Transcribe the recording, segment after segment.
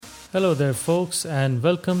Hello there, folks, and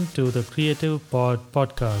welcome to the Creative Pod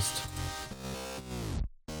podcast.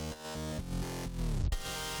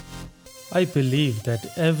 I believe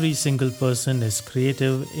that every single person is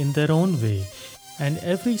creative in their own way, and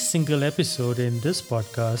every single episode in this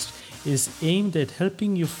podcast is aimed at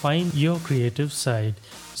helping you find your creative side.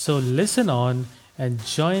 So listen on and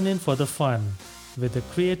join in for the fun with the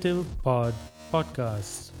Creative Pod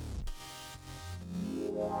podcast.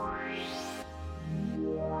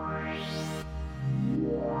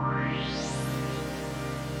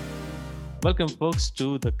 Welcome, folks,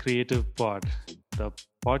 to the Creative Pod, the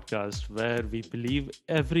podcast where we believe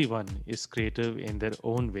everyone is creative in their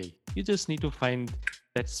own way. You just need to find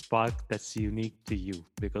that spark that's unique to you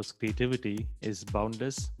because creativity is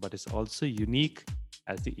boundless, but it's also unique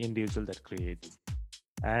as the individual that creates.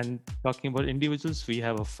 And talking about individuals, we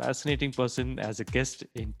have a fascinating person as a guest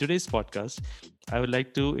in today's podcast. I would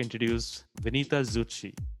like to introduce Vineeta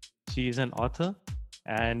Zucchi. She is an author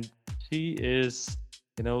and she is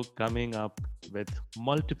coming up with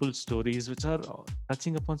multiple stories which are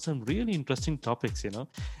touching upon some really interesting topics,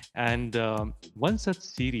 and one such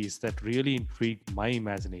series that really intrigued my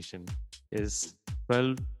imagination is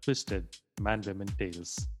 12 Twisted Man-Women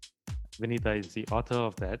Tales. Vineeta is the author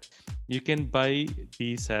of that. You can buy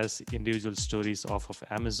these as individual stories off of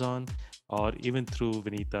Amazon or even through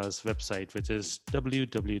Vineeta's website, which is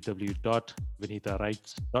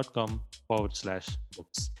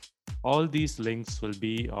www.vineetawrites.com/books. All these links will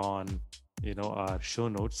be on our show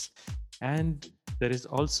notes, and there is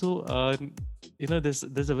also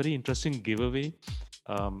there's a very interesting giveaway,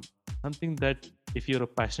 something that if you're a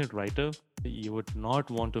passionate writer you would not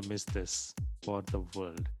want to miss this for the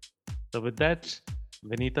world. So with that,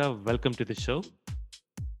 Vineeta, welcome to the show.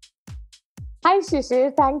 Hi,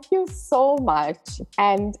 Shishir. Thank you so much.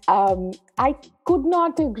 And I could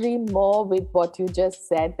not agree more with what you just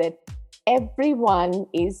said, that everyone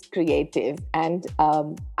is creative. And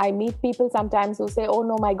I meet people sometimes who say, oh,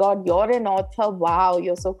 no, my God, you're an author. Wow,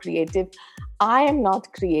 you're so creative. I am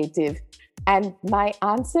not creative. And my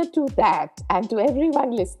answer to that and to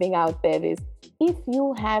everyone listening out there is, if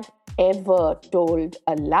you have ever told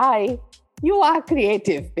a lie, you are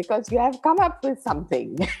creative because you have come up with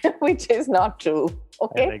something which is not true.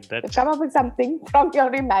 Okay? I like that. You come up with something from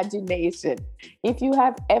your imagination. If you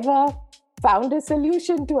have ever found a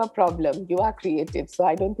solution to a problem, you are creative. So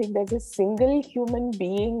I don't think there's a single human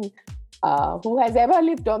being who has ever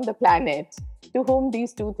lived on the planet to whom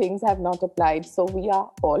these two things have not applied. So we are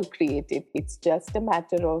all creative. It's just a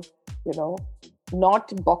matter of,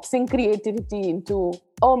 not boxing creativity into,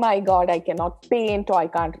 oh my God, I cannot paint, or I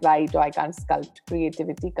can't write, or I can't sculpt.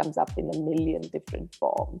 Creativity comes up in a million different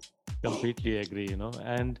forms. Completely agree,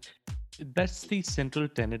 and that's the central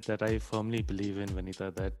tenet that I firmly believe in,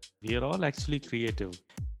 Vineeta, that we are all actually creative.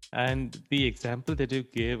 And the example that you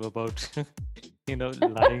gave about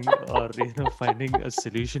lying or finding a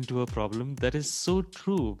solution to a problem, that is so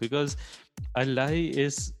true, because a lie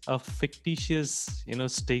is a fictitious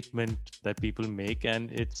statement that people make,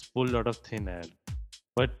 and it's pulled out of thin air.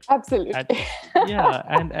 But absolutely,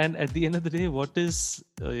 and at the end of the day, what is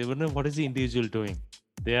what is the individual doing?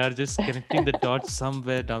 They are just connecting the dots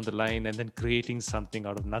somewhere down the line and then creating something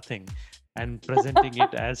out of nothing and presenting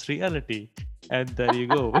it as reality. And there you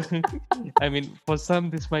go. I mean, for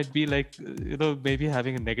some, this might be like, maybe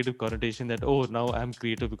having a negative connotation that, oh, now I'm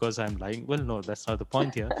creative because I'm lying. Well, no, that's not the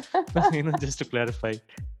point here. Just to clarify.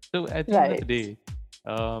 So at the end of the day,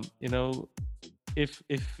 if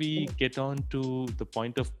we get on to the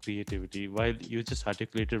point of creativity, while you just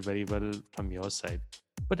articulated very well from your side,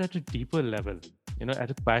 but at a deeper level,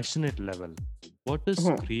 at a passionate level, what does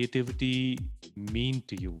creativity mean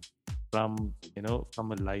to you from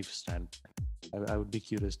a life standpoint? I would be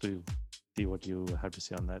curious to see what you have to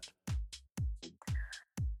say on that.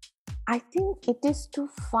 I think it is to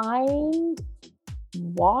find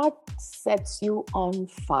what sets you on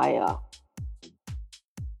fire.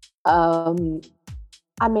 I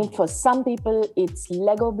mean, for some people, it's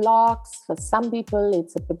Lego blocks. For some people,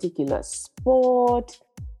 it's a particular sport.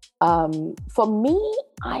 For me,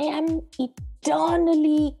 I am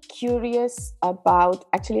eternally curious about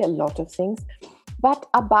actually a lot of things, but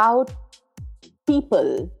about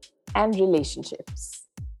people and relationships.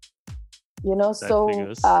 So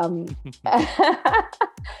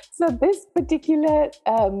this particular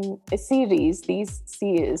series, these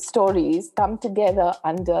stories come together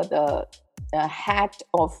under the hat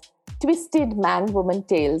of Twisted Man-Woman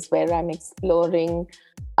Tales, where I'm exploring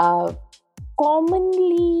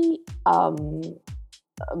commonly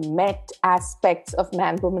met aspects of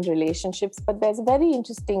man-woman relationships. But there's a very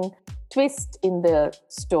interesting twist in the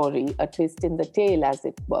story, a twist in the tale, as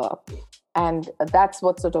it were. And that's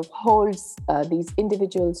what sort of holds these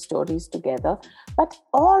individual stories together. But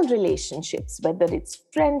all relationships, whether it's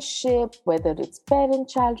friendship, whether it's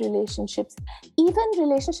parent-child relationships, even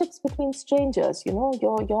relationships between strangers, you're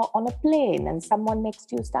on a plane and someone next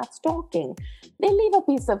to you starts talking. They leave a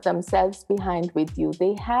piece of themselves behind with you.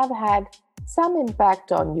 They have had some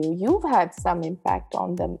impact on you. You've had some impact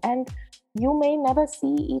on them. And you may never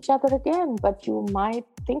see each other again, but you might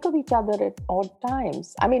think of each other at odd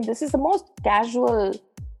times. I mean, this is the most casual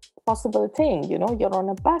possible thing. You're on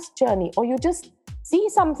a bus journey, or you just see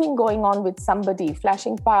something going on with somebody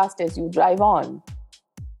flashing past as you drive on,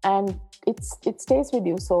 and it stays with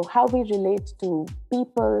you. So how we relate to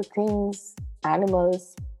people, things,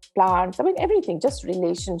 animals, plants, I mean, everything, just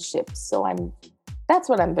relationships. So that's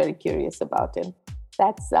what I'm very curious about, and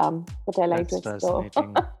that's what I like That's to explore.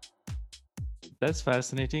 fascinating. That's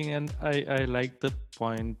fascinating, and I like the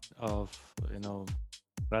point of,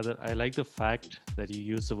 rather, I like the fact that you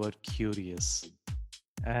use the word curious.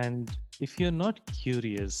 And if you're not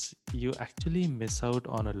curious, you actually miss out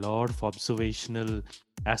on a lot of observational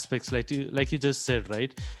aspects, like you just said,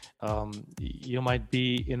 right? You might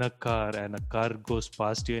be in a car and a car goes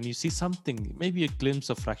past you and you see something, maybe a glimpse,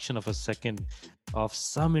 a fraction of a second of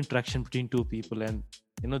some interaction between two people, and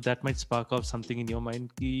that might spark off something in your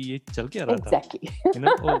mind. Ki ye chal kya raha tha? Exactly.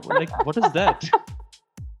 Like, what is that?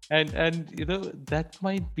 And that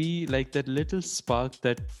might be like that little spark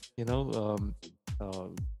that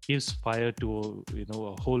gives fire to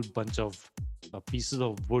a whole bunch of pieces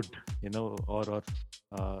of wood, or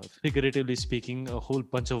figuratively speaking, a whole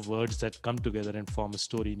bunch of words that come together and form a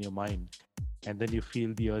story in your mind, and then you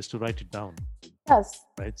feel the urge to write it down, Yes.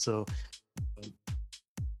 right? So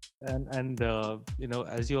and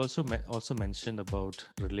as you also mentioned about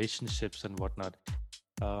relationships and whatnot,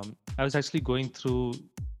 I was actually going through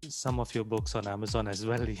some of your books on Amazon as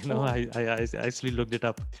well. I actually looked it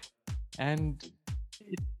up, and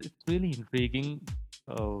it's really intriguing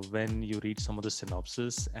when you read some of the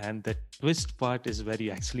synopsis, and the twist part is where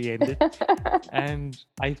you actually end it. And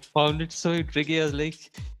I found it so intriguing. I was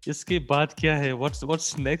like, "Iske baad kya hai?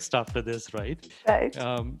 What's next after this?" Right? Right.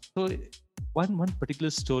 So one particular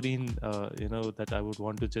story that I would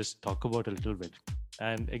want to just talk about a little bit,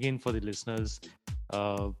 and again for the listeners,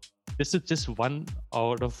 this is just one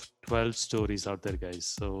out of 12 stories out there, guys.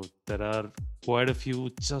 So there are quite a few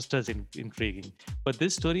just as intriguing, but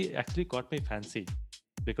this story actually caught my fancy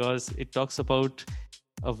because it talks about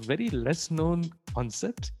a very less known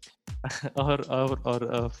concept or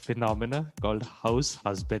a phenomena called house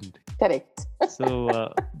husband. Correct.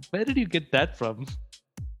 So where did you get that from?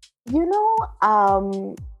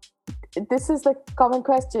 This is the common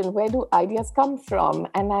question. Where do ideas come from?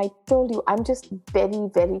 And I told you, I'm just very,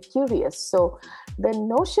 very curious. So the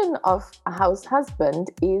notion of a house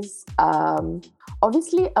husband is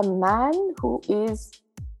obviously a man who is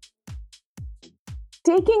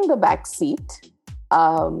taking the back seat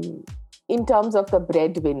in terms of the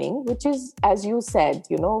breadwinning, which is, as you said,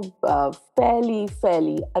 fairly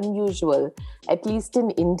unusual, at least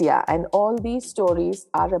in India. And all these stories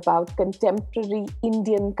are about contemporary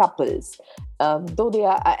Indian couples, though they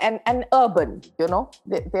are and urban.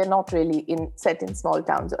 They're not really set in small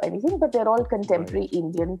towns or anything, but they're all contemporary Right.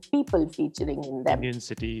 Indian people featuring in them. Indian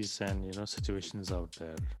cities and situations out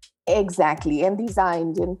there. Exactly, and these are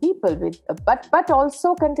Indian people but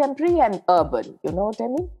also contemporary and urban. You know what I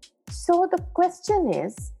mean? So the question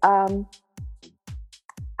is, I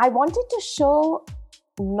wanted to show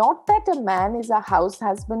not that a man is a house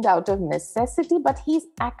husband out of necessity, but he's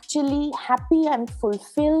actually happy and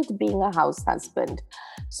fulfilled being a house husband.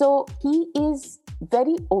 So he is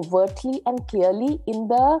very overtly and clearly in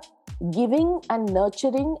the giving and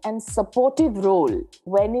nurturing and supportive role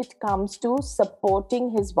when it comes to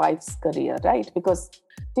supporting his wife's career, right? Because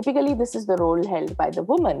typically this is the role held by the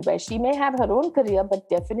woman, where she may have her own career, but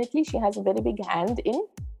definitely she has a very big hand in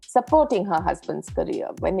supporting her husband's career.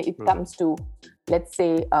 When it comes to, let's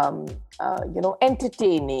say,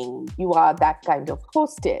 entertaining, you are that kind of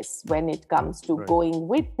hostess. When it comes to going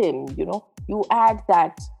with him, you add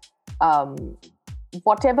that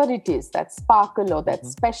whatever it is, that sparkle or that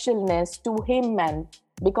specialness to him, and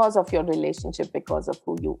because of your relationship, because of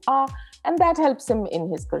who you are, and that helps him in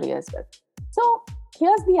his career as well. So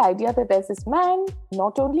here's the idea that there's this man,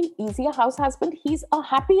 not only is he a house husband, he's a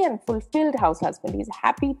happy and fulfilled house husband. He's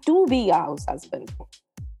happy to be a house husband.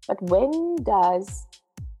 But when does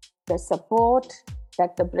the support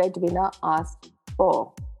that the breadwinner asks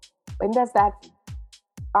for, when does that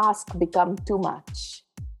ask become too much?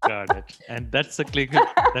 Got it. And that's a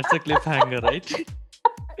cliffhanger, right?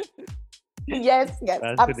 Yes, yes,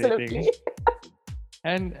 Fascinating. absolutely.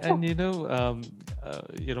 And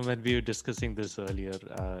when we were discussing this earlier,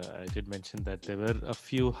 I did mention that there were a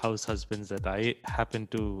few house husbands that I happened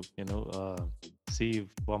to see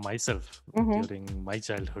for myself Hmm. during my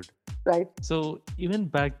childhood. Right. So even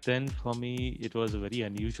back then, for me, it was a very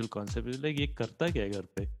unusual concept. It's like, ये करता क्या है घर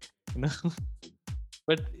पे? You know,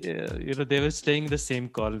 but they were staying in the same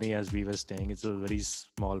colony as we were staying. It's a very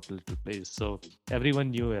small little place, so everyone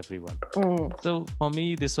knew everyone. Mm. So for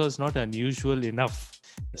me, this was not unusual enough,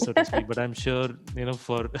 so to speak. But I'm sure,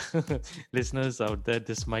 for listeners out there,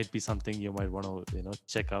 this might be something you might want to,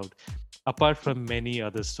 check out. Apart from many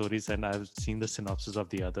other stories, and I've seen the synopsis of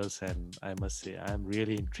the others, and I must say I'm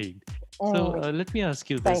really intrigued. So Mm. let me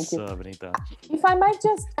ask you Thank this, you. Vineeta. If I might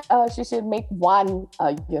just, Shishir, make one,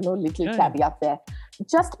 little Yeah, yeah, caveat there.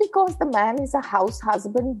 Just because the man is a house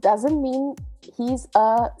husband doesn't mean he's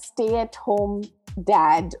a stay-at-home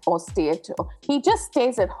dad or he just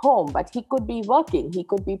stays at home, but he could be working. He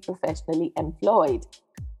could be professionally employed.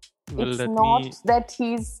 well, It's let not me. that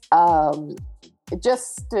he's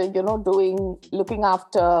just looking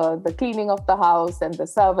after the cleaning of the house and the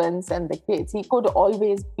servants and the kids. He could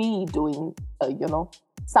always be doing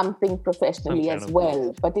something Some professionally kind as of work.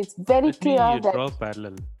 well, but it's very Let me clear draw that. a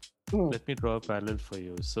parallel. Mm. Let me draw a parallel for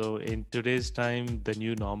you. So in today's time, the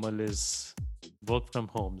new normal is work from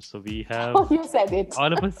home. So we Oh, have you said it.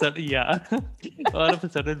 all of a sudden, yeah, all of a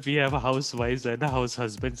sudden we have housewives and house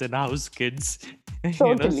husbands and house kids,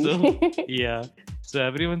 Totally. so yeah, so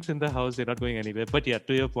everyone's in the house, they're not going anywhere. But yeah,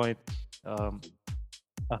 to your point, um,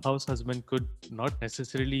 a house husband could not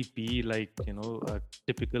necessarily be like, a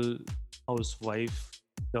typical housewife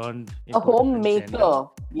turned A into a different gender, homemaker.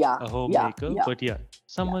 Yeah, a yeah, homemaker, yeah, but yeah, yeah.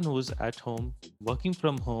 someone who's at home, working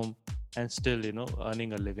from home, and still,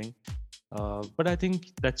 earning a living. But I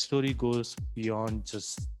think that story goes beyond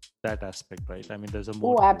just that aspect, right? I mean, there's a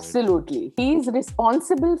more Oh, to it. absolutely. He is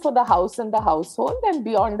responsible for the house and the household, and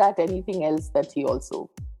beyond that, anything else that he also,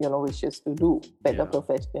 wishes to do, whether Yeah.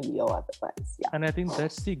 professionally or otherwise. Yeah. And I think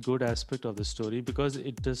that's the good aspect of the story, because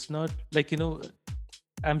it does not, like,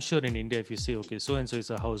 I'm sure in India, if you say, okay, so and so is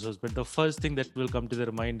a house husband, the first thing that will come to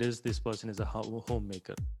their mind is this person is a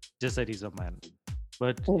homemaker, just that he's a man.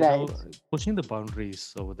 But Right. pushing the boundaries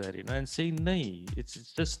over there, and saying, nay,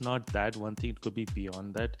 it's just not that. One thing, it could be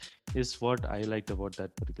beyond that, is what I liked about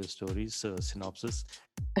that particular story's synopsis.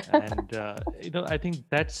 And I think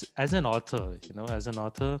that's, as an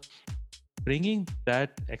author, bringing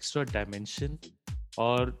that extra dimension,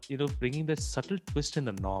 or bringing that subtle twist in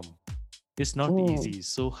the norm, is not Mm. easy.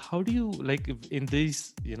 So how do you, like, in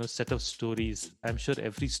these set of stories, I'm sure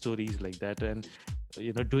every story is like that, and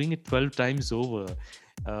doing it 12 times over,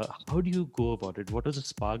 how do you go about it? What was the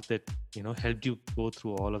spark that helped you go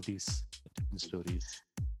through all of these different stories?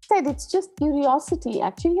 Said it's just curiosity.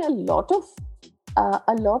 Actually, a lot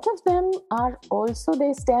of them are also,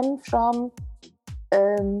 they stem from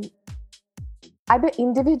um, either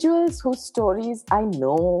individuals whose stories I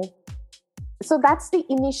know. So that's the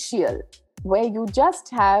initial, where you just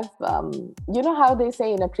have, how they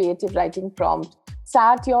say in a creative writing prompt,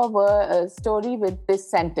 start your story with this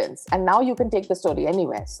sentence, and now you can take the story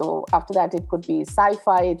anywhere. So after that, it could be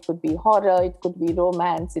sci-fi, it could be horror, it could be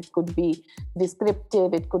romance, it could be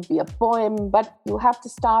descriptive, it could be a poem, but you have to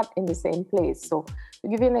start in the same place. So to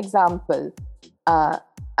give you an example, uh,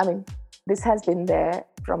 I mean, this has been there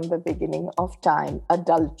from the beginning of time,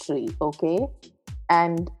 adultery, okay?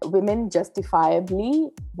 And women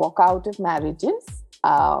justifiably walk out of marriages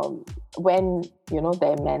when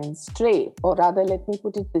their men stray, or rather, let me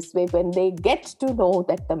put it this way, when they get to know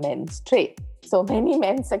that the men stray. So many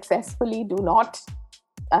men successfully do not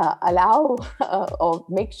allow or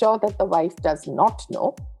make sure that the wife does not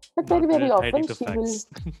know, but very, Not good very at hiding often the she will facts.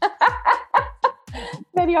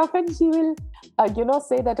 very often she will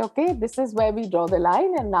say that, okay, this is where we draw the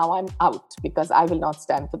line, and now I'm out because I will not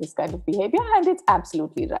stand for this kind of behavior. And it's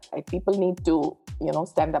absolutely right. People need to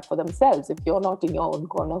stand up for themselves. If you're not in your own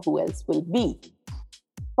corner, who else will be?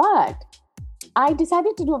 But I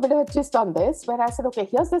decided to do a bit of a twist on this, where I said, okay,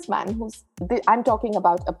 here's this man I'm talking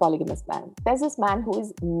about a polygamous man. There's this man who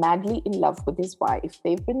is madly in love with his wife.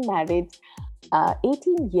 They've been married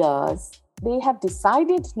 18 years. They have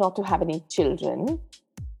decided not to have any children.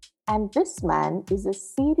 And this man is a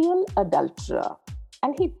serial adulterer.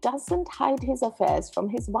 And he doesn't hide his affairs from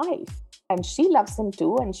his wife. And she loves him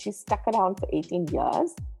too. And she's stuck around for 18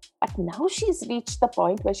 years. But now she's reached the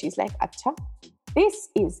point where she's like, Acha, this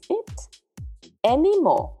is it.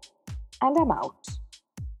 Anymore. And I'm out.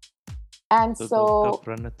 And So the so cup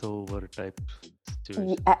runneth over type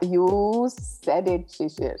situation. you said it,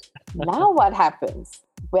 Shishir. Now what happens?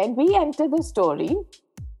 when we enter the story,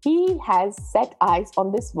 he has set eyes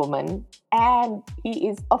on this woman and he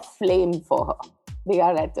is aflame for her. They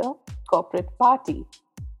are at a corporate party.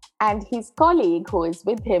 And his colleague who is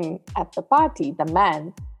with him at the party, the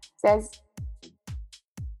man, says,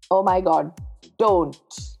 "Oh my God, don't.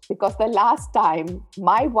 Because the last time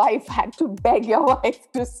my wife had to beg your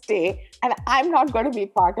wife to stay, and I'm not going to be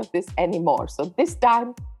part of this anymore. So this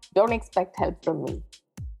time, don't expect help from me."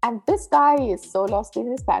 And this guy is so lost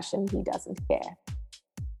in his passion, he doesn't care.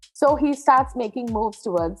 So he starts making moves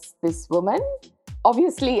towards this woman.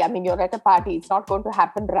 Obviously, I mean, you're at a party. It's not going to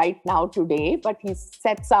happen right now today, but he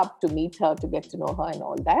sets up to meet her, to get to know her and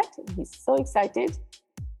all that. He's so excited.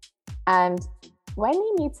 And when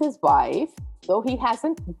he meets his wife, though he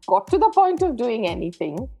hasn't got to the point of doing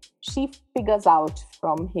anything, she figures out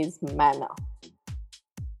from his manner.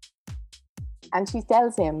 And she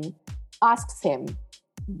tells him, asks him,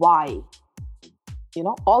 why? You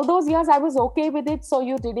know, all those years I was okay with it, so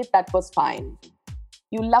you did it, that was fine.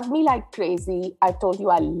 You love me like crazy. I told you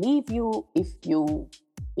I'll leave you if you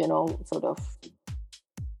sort of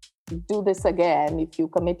do this again, if you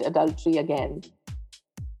commit adultery again.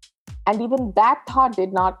 And even that thought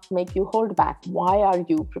did not make you hold back. Why are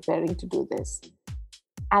you preparing to do this?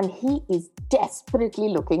 And he is desperately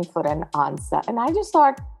looking for an answer. And I just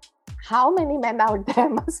thought, how many men out there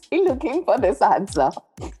must be looking for this answer?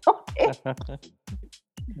 Okay.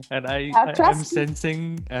 And I'm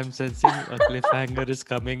sensing a cliffhanger is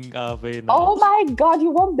coming our way now. Oh my God, you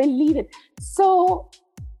won't believe it. So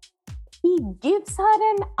he gives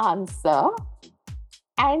her an answer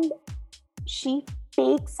and she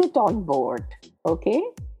takes it on board. Okay.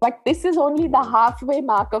 But this is only the halfway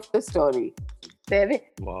mark of the story.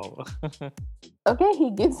 Wow. Okay, he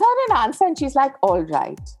gives her an answer and she's like, all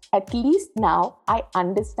right, at least now I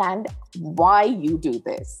understand why you do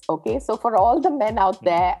this. Okay, so for all the men out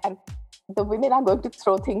there, and the women are going to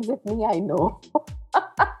throw things at me, I know.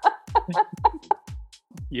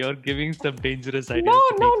 You're giving some dangerous ideas No.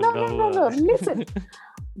 to people. Listen.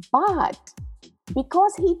 But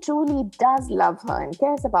because he truly does love her and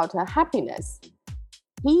cares about her happiness,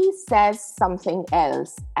 he says something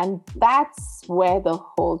else, and that's where the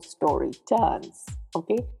whole story turns.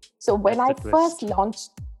 Okay, so when I first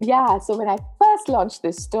launched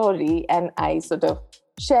this story, and I sort of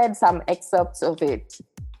shared some excerpts of it,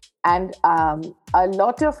 and a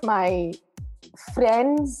lot of my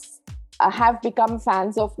friends have become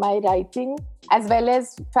fans of my writing, as well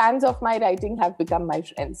as fans of my writing have become my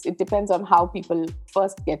friends. It depends on how people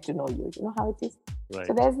first get to know you. You know how it is? Right.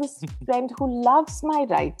 So there's this friend who loves my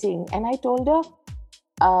writing, and I told her,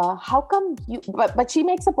 how come you... But she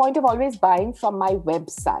makes a point of always buying from my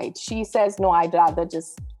website. She says, no, I'd rather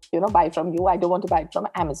just, buy from you. I don't want to buy it from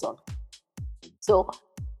Amazon. So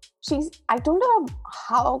I told her,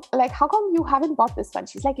 how come you haven't bought this one?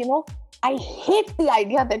 She's like, I hate the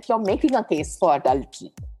idea that you're making a case for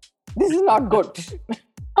adultery. This is not good.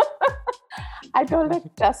 I told her,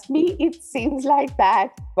 trust me, it seems like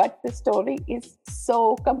that, but the story is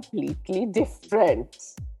so completely different.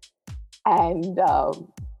 And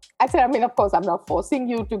I said, of course, I'm not forcing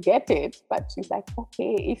you to get it, but she's like,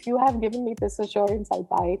 okay, if you have given me this assurance, I'll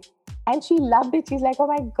buy it. And she loved it. She's like, oh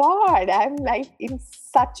my God, I'm like in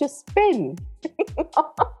such a spin.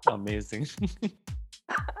 Amazing.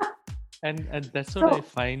 And that's what I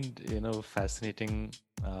find fascinating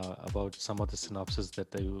about some of the synopsis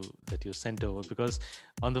that you sent over, because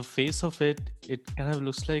on the face of it kind of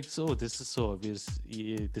looks like, this is so obvious,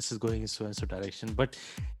 this is going in so and so direction, but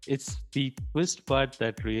it's the twist part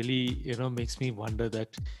that really makes me wonder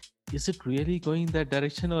that, is it really going that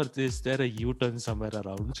direction, or is there a U-turn somewhere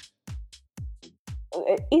around?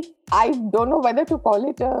 I don't know whether to call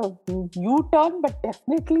it a U-turn, but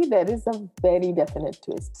definitely there is a very definite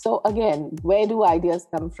twist. So again, where do ideas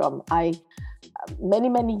come from?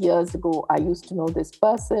 Many years ago, I used to know this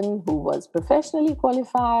person who was professionally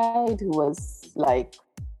qualified, who was like,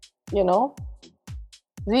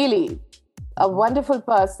 really a wonderful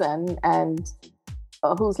person, and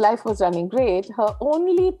whose life was running great. Her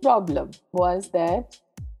only problem was that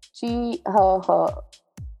her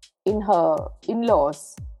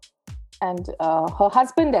in-laws and her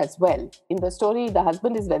husband as well. In the story, the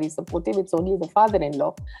husband is very supportive. It's only the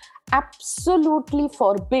father-in-law absolutely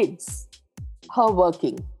forbids her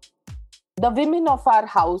working. The women of our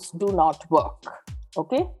house do not work,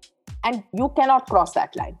 okay? And you cannot cross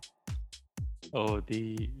that line. Oh,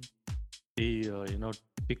 the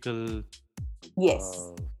typical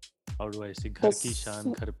yes. how do I say, The, घर की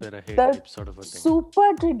शान घर पे रहे the type sort of a thing. super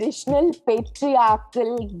traditional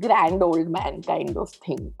patriarchal grand old man kind of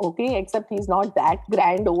thing. Okay, except he's not that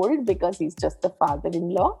grand old because he's just the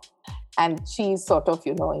father-in-law, and she's sort of,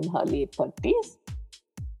 in her late 30s.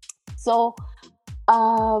 So,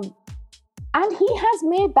 uh, and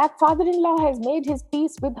that father-in-law has made his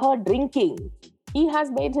peace with her drinking. He has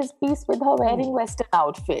made his peace with her wearing Western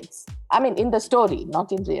outfits. I mean, in the story,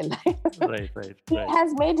 not in real life. Right. He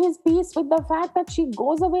has made his peace with the fact that she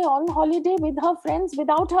goes away on holiday with her friends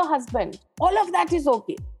without her husband. All of that is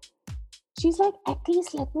okay. She's like, at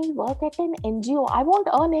least let me work at an NGO. I won't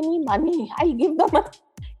earn any money. I'll give them money.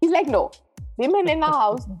 He's like, no, women in our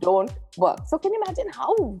house don't work. So can you imagine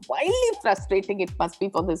how wildly frustrating it must be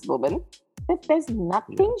for this woman that there's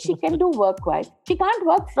nothing she can do work-wise. She can't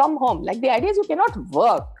work from home. Like, the idea is you cannot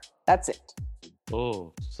work. That's it.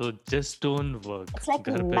 Oh, so just don't work. It's like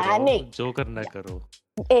घर पे manic. रहो, जो करना करो.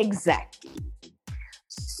 Exactly.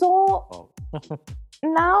 So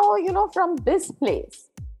now, from this place,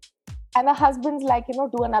 and her husband's like,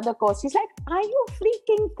 do another course. She's like, are you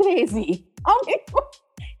freaking crazy?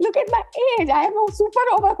 Look at my age. I am super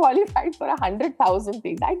overqualified for 100,000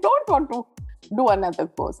 things. I don't want to do another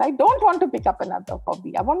course. I don't want to pick up another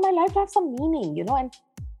hobby. I want my life to have some meaning, and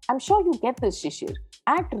I'm sure you get this, Shishir.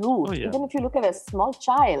 At root, even if you look at a small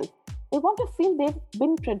child, they want to feel they've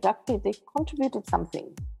been productive, they contributed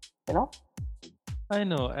something, I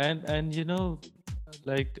know, and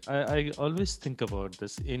like I always think about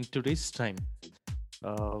this in today's time.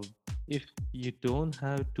 If you don't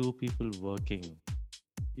have two people working,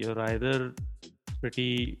 you're either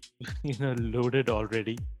pretty loaded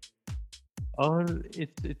already, or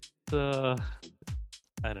it's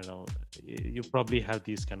I don't know. You probably have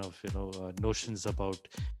these kind of notions about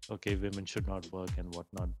okay, women should not work and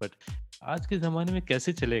whatnot. But आज के ज़माने में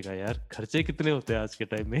कैसे चलेगा यार? खर्चे कितने होते हैं आज के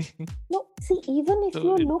टाइम में? No, see, even if So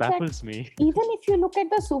you it look baffles me. even if you look at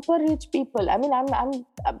the super rich people, I mean,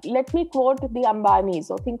 let me quote the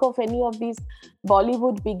Ambanis, or think of any of these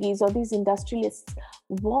Bollywood biggies or these industrialists.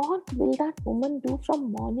 What will that woman do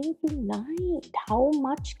from morning to night? How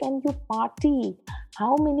much can you party?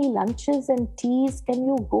 How many lunches and teas can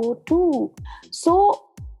you go to? So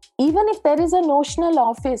even if there is a notional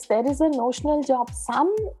office, there is a notional job,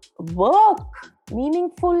 some work,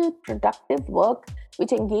 meaningful, productive work,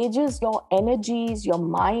 which engages your energies, your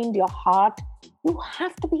mind, your heart, you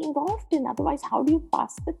have to be involved in. Otherwise, how do you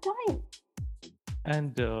pass the time?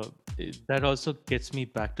 And that also gets me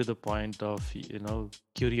back to the point of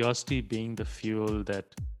curiosity being the fuel that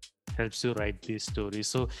helps you write these stories.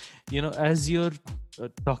 So as you're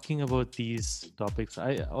talking about these topics,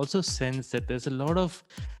 I also sense that there's a lot of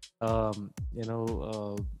how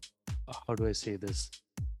do I say this?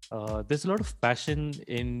 There's a lot of passion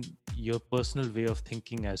in your personal way of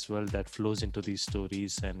thinking as well that flows into these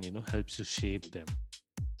stories and helps you shape them.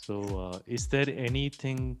 So is there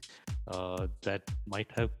anything that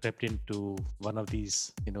might have crept into one of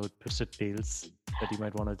these twisted tales that you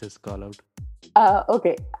might want to just call out?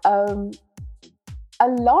 Okay. A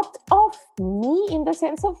lot of me, in the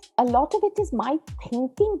sense of a lot of it is my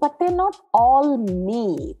thinking, but they're not all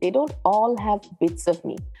me. They don't all have bits of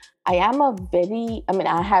me. I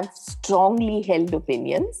have strongly held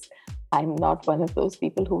opinions. I'm not one of those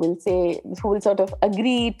people who will sort of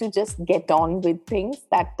agree to just get on with things.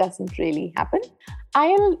 That doesn't really happen.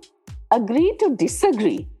 I'll agree to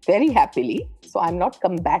disagree very happily. So I'm not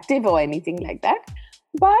combative or anything like that.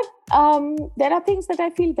 But there are things that I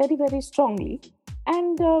feel very, very strongly.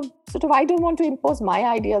 And sort of, I don't want to impose my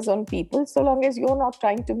ideas on people so long as you're not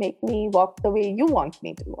trying to make me walk the way you want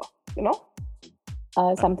me to walk,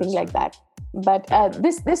 something like that. But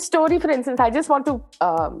this story, for instance, I just want to,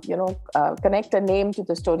 connect a name to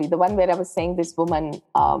the story. The one where I was saying this woman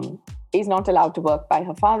is not allowed to work by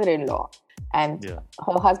her father-in-law. And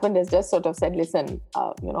her husband has just sort of said, listen,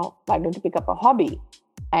 why don't you pick up a hobby?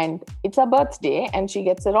 And it's her birthday and she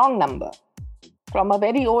gets a wrong number from a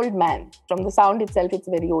very old man. From the sound itself, it's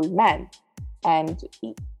a very old man. And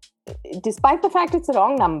despite the fact it's a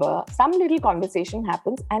wrong number, some little conversation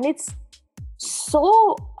happens and it's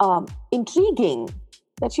so intriguing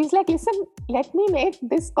that she's like, listen, let me make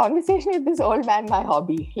this conversation with this old man my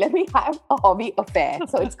hobby. Let me have a hobby affair.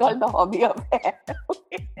 So it's called the hobby affair.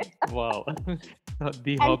 Wow.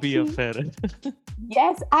 The hobby affair.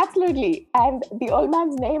 Yes, absolutely. And the old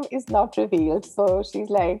man's name is not revealed. So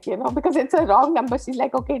she's like, because it's a wrong number, she's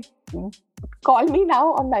like, okay, call me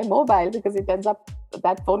now on my mobile, because it ends up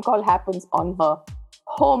that phone call happens on her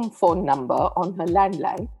home phone number, on her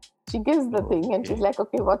landline. She gives the thing and she's like,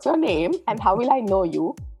 okay, what's your name and how will I know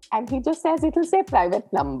you? And he just says, it'll say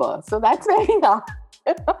private number. So that's where we are.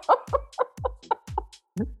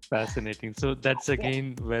 Fascinating. So that's Yeah.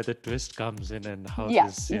 again where the twist comes in and how Yeah,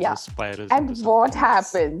 this, yeah. spirals into And what something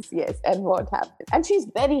else. happens? Yes, and what happens? And she's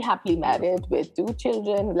very happily Beautiful. married with two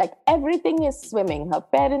children. Like everything is swimming. Her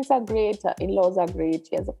parents are great. Her in-laws are great.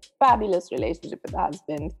 She has a fabulous relationship with her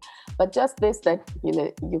husband. But just this that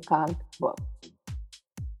you can't work.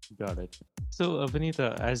 Got it. So,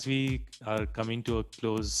 Vineeta, as we are coming to a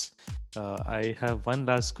close, I have one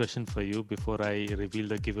last question for you before I reveal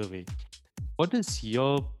the giveaway. What is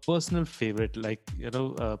your personal favorite? Like,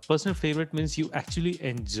 personal favorite means you actually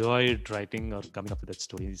enjoyed writing or coming up with that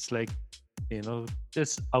story. It's like,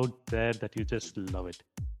 just out there that you just love it.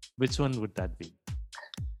 Which one would that be?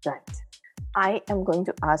 Right. I am going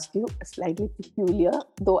to ask you a slightly peculiar,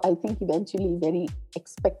 though I think eventually very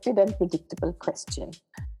expected and predictable question.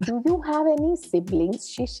 Do you have any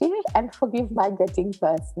siblings, Shishir? And forgive my getting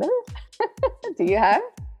personal. Do you have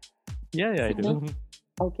Yeah, yeah, I siblings? do.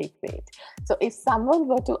 Okay, great. So if someone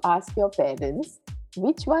were to ask your parents,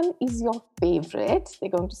 which one is your favorite?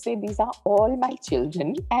 They're going to say, these are all my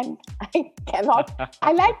children, and I cannot,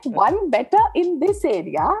 I like one better in this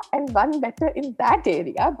area and one better in that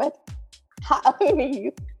area, but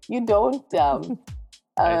you don't. I love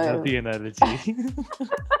Uh, the analogy.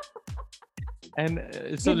 And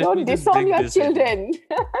so you let me don't just disown bring your this in. children.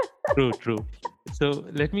 True, true. So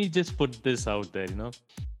let me just put this out there.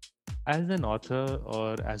 As an author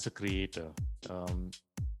or as a creator,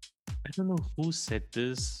 I don't know who said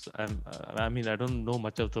this. I mean, I don't know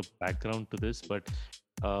much of the background to this, but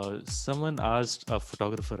someone asked a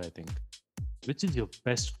photographer, I think, which is your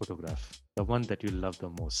best photograph, the one that you love the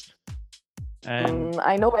most? And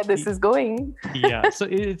I know where this he, is going. yeah, so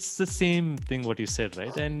it's the same thing what you said,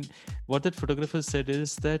 right? And what that photographer said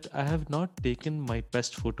is that I have not taken my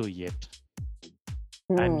best photo yet.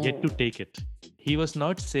 I'm yet to Hmm, take it. He was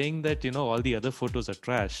not saying that, all the other photos are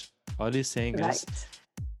trash. All he's saying is right.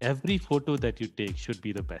 every photo that you take should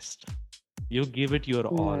be the best. You give it your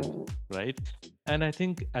all, Hmm, right? And I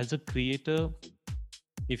think as a creator,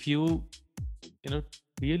 if you know,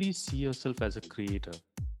 really see yourself as a creator,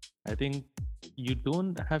 I think you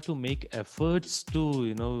don't have to make efforts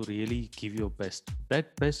to, really give your best.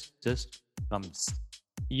 That best just comes.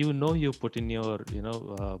 You put in your,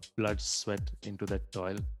 blood, sweat into that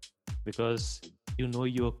toil because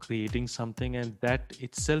you're creating something, and that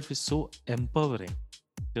itself is so empowering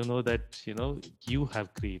to know that, you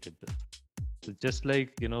have created this. So just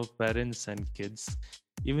like, parents and kids,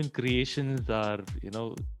 even creations are,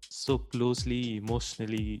 so closely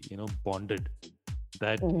emotionally, bonded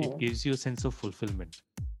that it hmm. gives you a sense of fulfillment.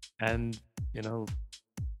 And you know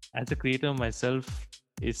as a creator myself,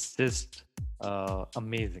 it's just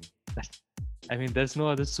amazing. I mean, there's no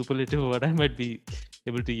other superlative word I might be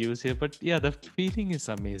able to use here, but yeah, the feeling is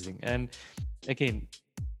amazing. And again,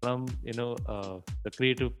 from the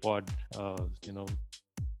creative pod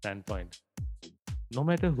standpoint, no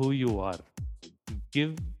matter who you are,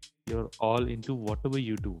 give your all into whatever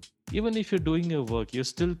you do. Even if you're doing your work, you're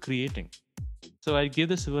still creating. So I give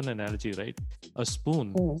this one analogy, right? A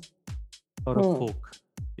spoon Hmm, or a hmm. fork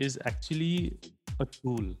is actually a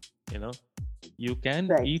tool. You know, you can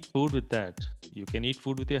Right. eat food with that. You can eat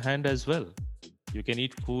food with your hand as well. You can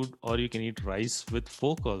eat food or you can eat rice with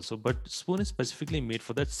fork also. But spoon is specifically made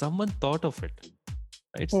for that. Someone thought of it,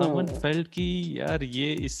 right? Someone Hmm. felt कि यार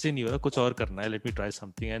ये इससे नहीं हो रहा, कुछ और करना है. Let me try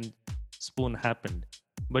something, and spoon happened.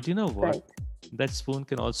 But you know what? Right. That spoon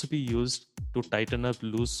can also be used to tighten up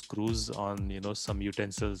loose screws on some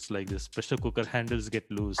utensils, like this pressure cooker handles get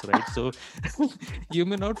loose, right? So you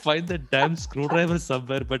may not find that damn screwdriver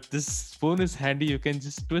somewhere, but this spoon is handy. You can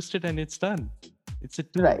just twist it and it's done. It's a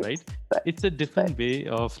tool, Right. right? Right. It's a Right. different way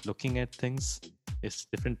of looking at things. It's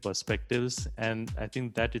different perspectives, and I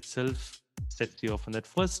think that itself sets you off on that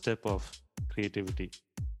first step of creativity.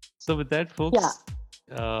 So with that, Yeah. folks,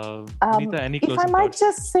 Vineeta, any If I closing might thoughts?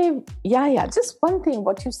 just say, yeah, just one thing,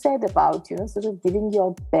 what you said about, sort of giving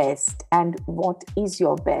your best and what is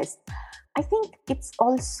your best. I think it's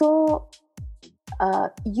also,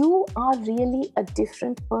 you are really a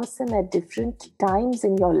different person at different times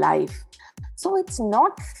in your life. So it's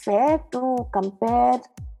not fair to compare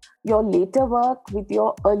your later work with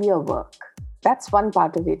your earlier work. That's one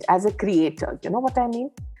part of it as a creator. You know what I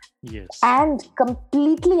mean? Yes. And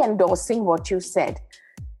completely endorsing what you said.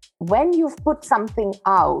 When you've put something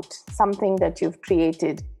out, something that you've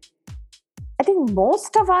created, I think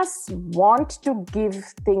most of us want to give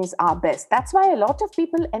things our best. That's why a lot of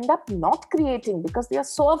people end up not creating because they are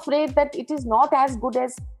so afraid that it is not as good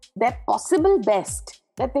as their possible best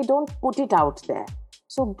that they don't put it out there.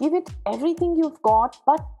 So give it everything you've got,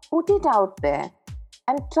 but put it out there.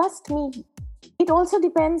 And trust me, It also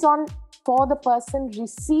depends on for the person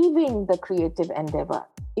receiving the creative endeavor.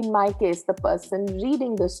 In my case, the person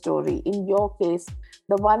reading the story. In your case,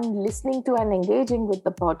 the one listening to and engaging with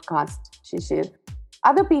the podcast, Shishir.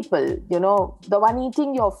 Other people, the one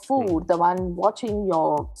eating your True. food, the one watching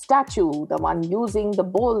your statue, the one using the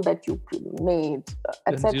bowl that you made,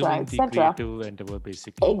 etc., Consuming the etc. creative endeavor,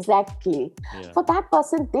 basically. Exactly. Yeah. For that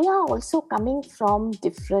person, they are also coming from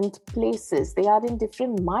different places. They are in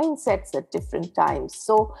different mindsets at different times.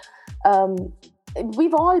 So, um,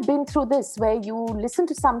 we've all been through this where you listen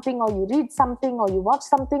to something or you read something or you watch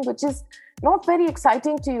something which is not very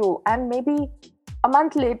exciting to you. And maybe a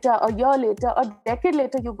month later, a year later, a decade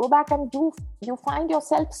later, you go back and you find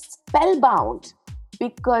yourself spellbound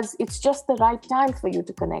because it's just the right time for you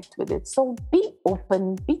to connect with it. So be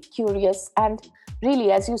open, be curious, and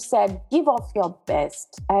really, as you said, give off your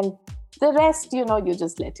best. And the rest, you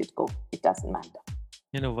just let it go. It doesn't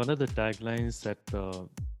matter. One of the taglines that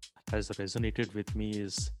has resonated with me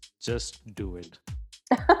is just do it.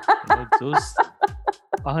 Those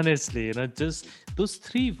honestly, just those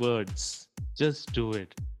three words, just do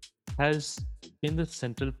it, has been the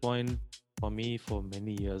central point for me for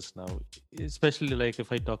many years now. Especially like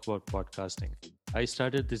if I talk about podcasting, I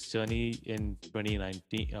started this journey in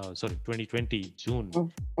 2019, 2020 June,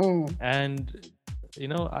 Mm, mm. and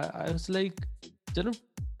I was like, "Chalo,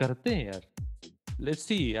 karte hain yaar. Let's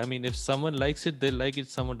see. I mean, if someone likes it, they'll like it.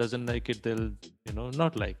 Someone doesn't like it, they'll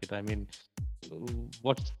not like it. I mean,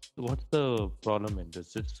 what's the problem in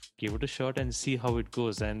this? Just give it a shot and see how it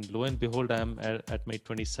goes. And lo and behold, I'm at my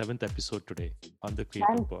 27th episode today on the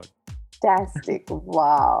Creative Pod. Fantastic.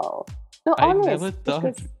 Wow. No, I never honest, thought,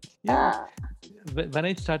 because yeah, when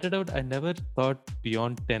I started out, I never thought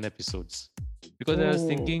beyond 10 episodes because I was mm,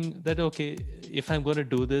 thinking that, okay, if I'm going to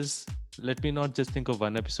do this, let me not just think of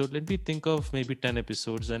one episode. Let me think of maybe 10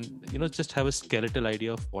 episodes and, just have a skeletal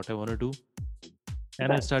idea of what I want to do.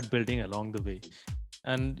 And I right. start building along the way.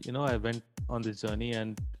 And, I went on this journey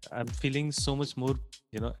and I'm feeling so much more,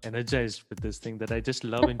 energized with this thing that I just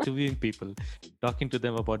love interviewing people, talking to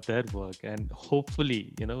them about their work. And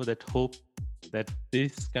hopefully, that hope that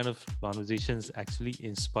these kind of conversations actually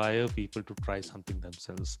inspire people to try something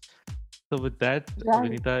themselves. So with that,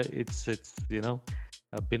 Right. Vineeta, it's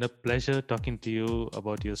been a pleasure talking to you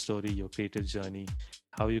about your story, your creative journey,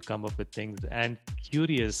 how you come up with things, and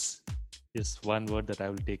curious is one word that I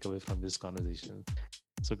will take away from this conversation.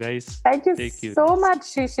 So guys, Thank you stay so curious. much,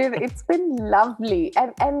 Shishir. It's been lovely.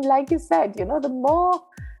 And like you said, the more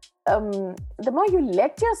you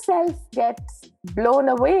let yourself get blown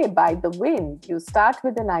away by the wind, you start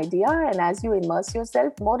with an idea, and as you immerse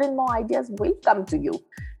yourself, more and more ideas will come to you.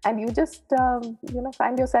 And you just,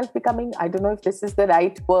 find yourself becoming, I don't know if this is the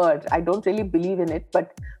right word, I don't really believe in it,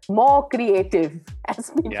 but more creative, as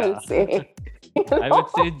people Yeah. say. I would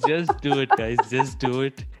say just do it, guys. Just do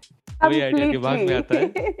it. कोई idea दिमाग में आता है,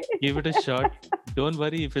 Completely. give it a shot. Don't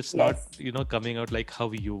worry if it's not, Yes. coming out like how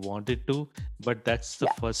you want it to, but that's the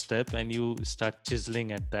Yeah. first step, and you start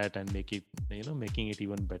chiseling at that and making it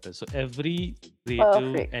even better. So every creative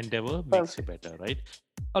Perfect. endeavor makes you Perfect. better, right?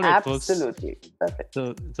 All right, folks. Absolutely. Perfect.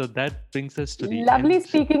 So that brings us to the Lovely end.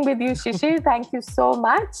 speaking with you, Shishir. Thank you so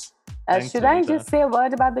much. Thanks, Should I Vineeta. just say a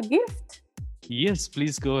word about the gift? Yes,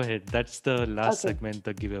 please go ahead. That's the last Okay. segment,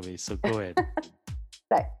 the giveaway. So go ahead.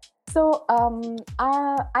 Right. So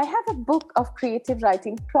I have a book of creative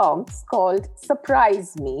writing prompts called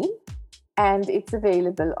Surprise Me, and it's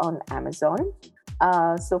available on Amazon.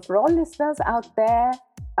 So for all listeners out there,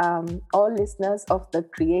 all listeners of the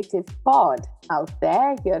Creative Pod out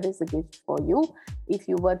there, here is a gift for you. If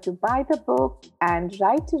you were to buy the book and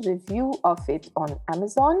write a review of it on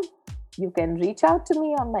Amazon, you can reach out to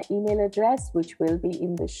me on my email address, which will be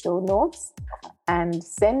in the show notes, and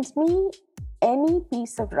send me any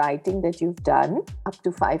piece of writing that you've done up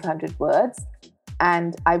to 500 words.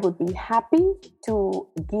 And I would be happy to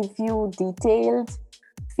give you detailed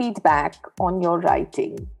feedback on your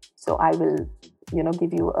writing. So I will,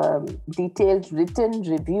 give you a detailed written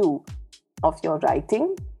review of your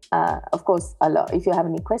writing. Of course, if you have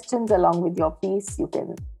any questions along with your piece, you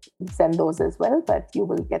can send those as well, but you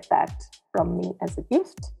will get that from me as a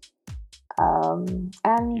gift.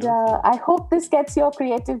 Beautiful. I hope this gets your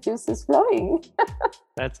creative juices flowing.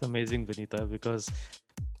 That's amazing, Vinita, because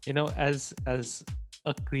as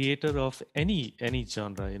a creator of any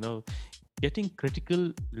genre, getting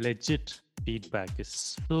critical, legit feedback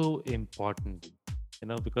is so important.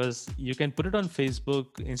 Because you can put it on Facebook,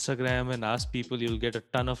 Instagram, and ask people, you'll get a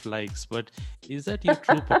ton of likes. But is that your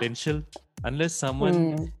true potential? Unless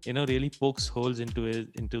someone really pokes holes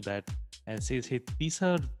into that and says, hey, these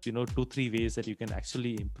are 2-3 ways that you can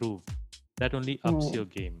actually improve. that only ups your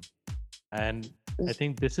game. And I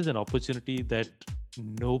think this is an opportunity that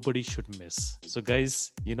nobody should miss. So,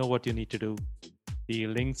 guys, you know what you need to do. The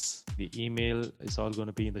links, the email is all going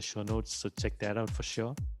to be in the show notes. So, check that out for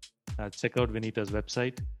sure. Check out Vineeta's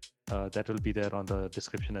website. That will be there on the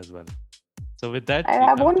description as well. So, with that, we I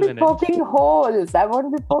come won't to be an end. poking holes. I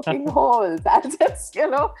won't be poking holes. I'll just,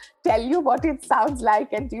 tell you what it sounds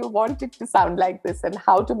like, and do you want it to sound like this, and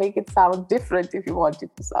how to make it sound different if you want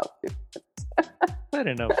it to sound different. Fair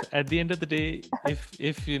enough. At the end of the day,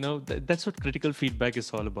 if that's what critical feedback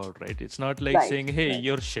is all about, right? It's not like Right, saying, "Hey, right.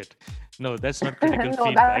 you're shit." No, that's not critical No,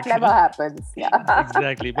 feedback. that never happens. Yeah.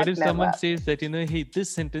 Exactly. But That if never someone happens. says that, hey,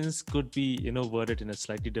 this sentence could be, worded in a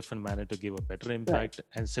slightly different manner to give a better impact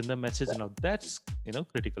and send a message, that's,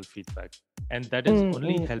 critical feedback. And that is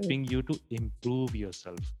only helping you to improve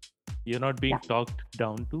yourself. You're not being talked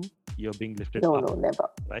down to, you're being lifted up. No, never.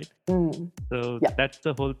 Right? So Yeah. that's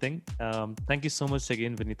the whole thing. Thank you so much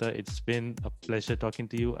again, Vineeta. It's been a pleasure talking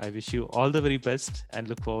to you. I wish you all the very best and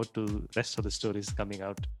look forward to rest of the stories coming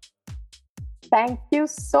out. Thank you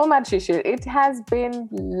so much, Shishir. It has been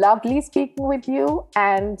lovely speaking with you.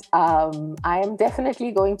 And I am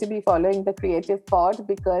definitely going to be following the Creative Pod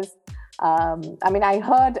because, I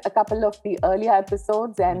heard a couple of the earlier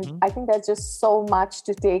episodes, and I think there's just so much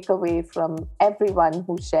to take away from everyone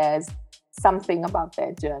who shares something about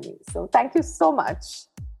their journey. So thank you so much.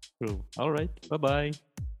 True. All right. Bye-bye.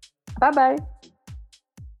 Bye-bye.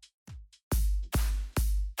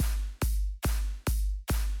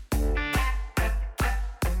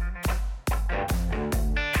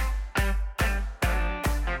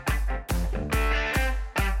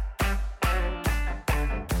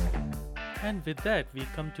 And with that, we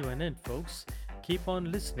come to an end, folks. Keep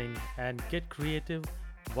on listening and get creative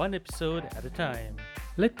one episode at a time.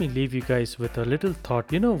 Let me leave you guys with a little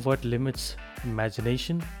thought. You know what limits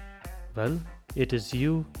imagination? Well, it is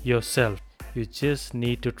you yourself. You just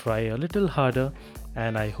need to try a little harder,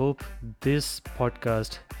 and I hope this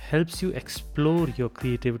podcast helps you explore your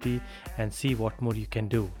creativity and see what more you can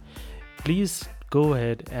do. Please go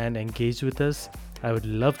ahead and engage with us. I would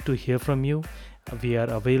love to hear from you. We are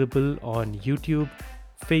available on YouTube,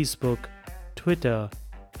 Facebook, Twitter,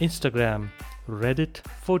 Instagram, Reddit,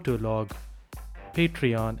 Photolog,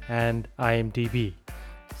 Patreon, and IMDb.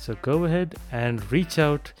 So go ahead and reach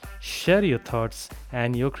out, share your thoughts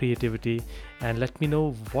and your creativity, and let me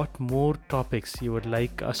know what more topics you would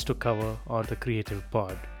like us to cover on the Creative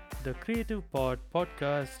Pod. The Creative Pod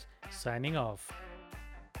podcast signing off.